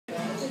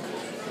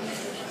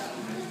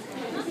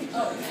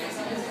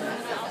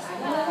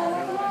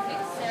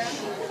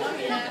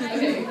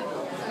Okay,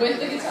 with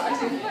the guitar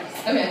too.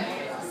 Okay,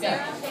 go.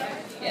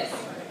 Yes.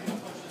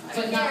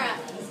 But not.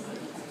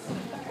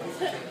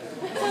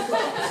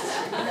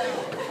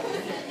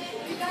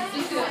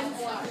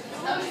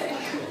 Okay.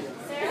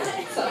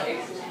 Sorry.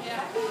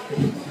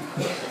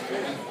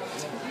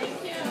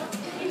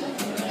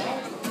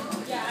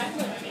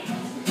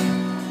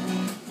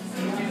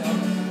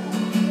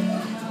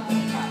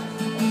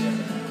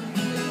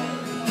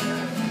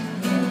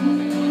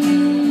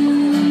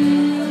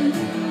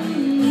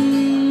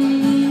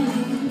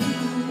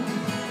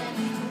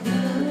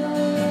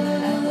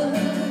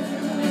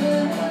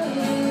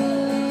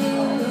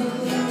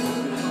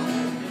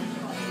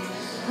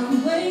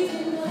 I'm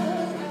waking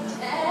up,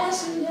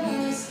 asking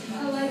dust. I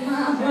like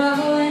my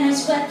brow and I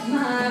sweat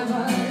my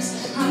words.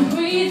 I'm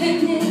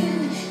breathing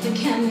in the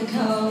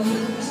chemicals.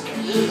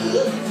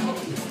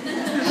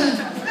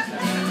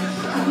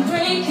 I'm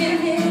breaking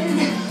in,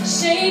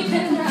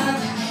 shaping up,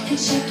 and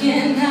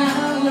checking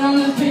out on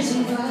the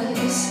prison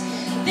bus.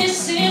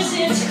 This is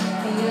it,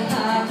 the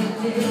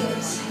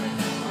apocalypse.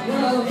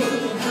 Whoa,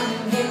 I'm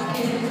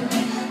waking.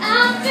 I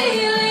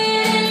feel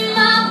it in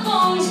my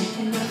bones,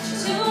 enough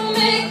to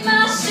make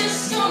my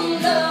system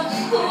go.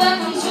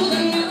 Welcome to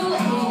the new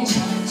age,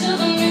 to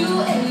the new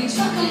age.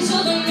 Welcome to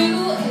the new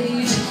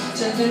age,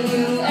 to the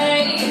new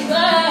age. Oh,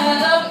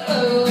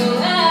 oh,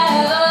 oh,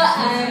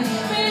 I'm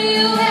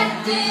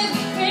radioactive,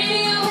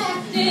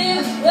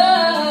 radioactive. Oh,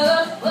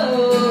 oh,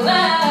 oh,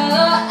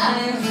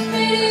 I'm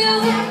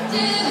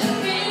radioactive,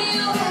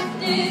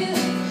 radioactive.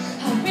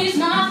 I raise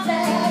my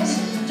flags,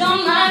 don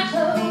my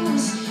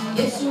clothes.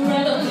 It's a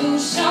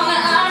revolution,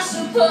 I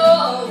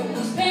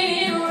suppose.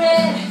 Painted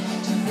red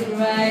to fit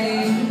right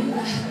in.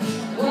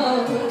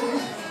 Whoa.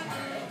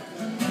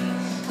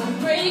 I'm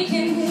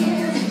breaking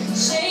in,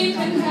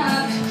 shaping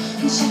up,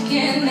 and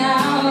checking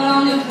out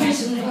on the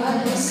prison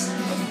bus.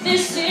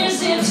 This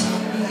is it,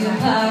 the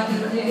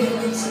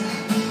apocalypse.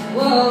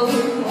 Whoa,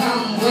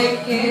 I'm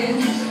waking.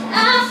 I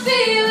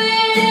feel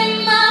it in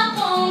my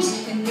bones,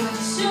 enough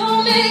to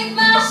make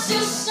my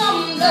system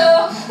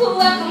go.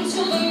 Welcome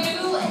to the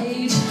new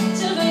age,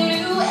 to the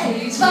new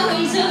age.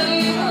 Welcome to the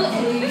new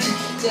age,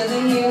 to the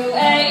new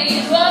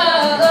age. Whoa,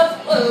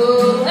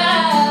 oh,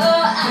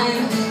 oh,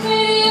 I'm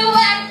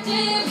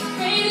radioactive,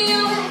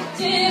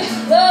 radioactive.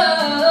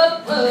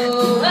 Whoa, oh,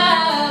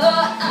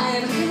 oh,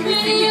 I'm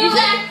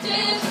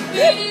radioactive,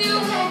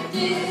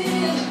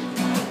 radioactive.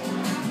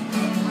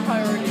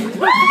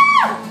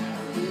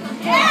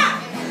 Yeah!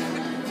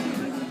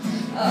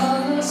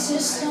 All the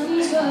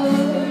systems go.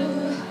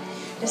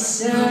 The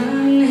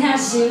sun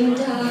hasn't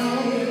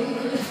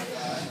died.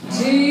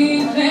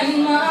 Deep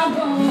in my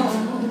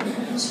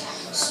bones,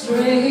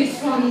 straight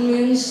from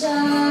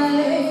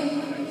inside.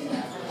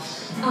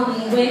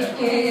 I'm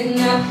waking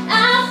up, I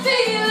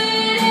feel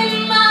it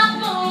in my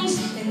bones,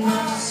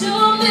 enough to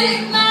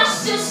make my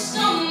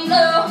system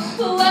blow.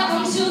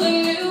 Welcome to the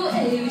new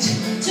age,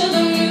 to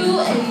the new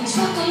age.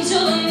 Welcome to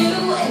the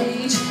new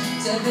age,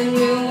 to the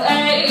new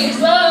age.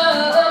 Whoa,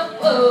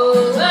 oh,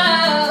 oh,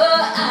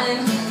 I'm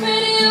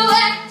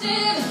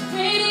radioactive,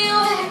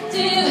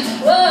 radioactive.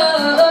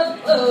 Whoa,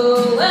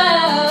 oh,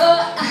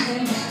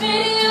 I'm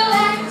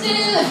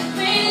radioactive,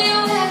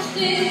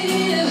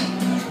 radioactive.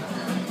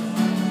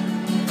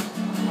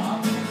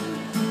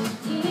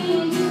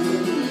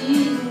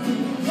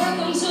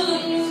 Welcome to the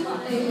new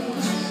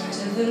age,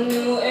 to the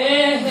new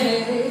age.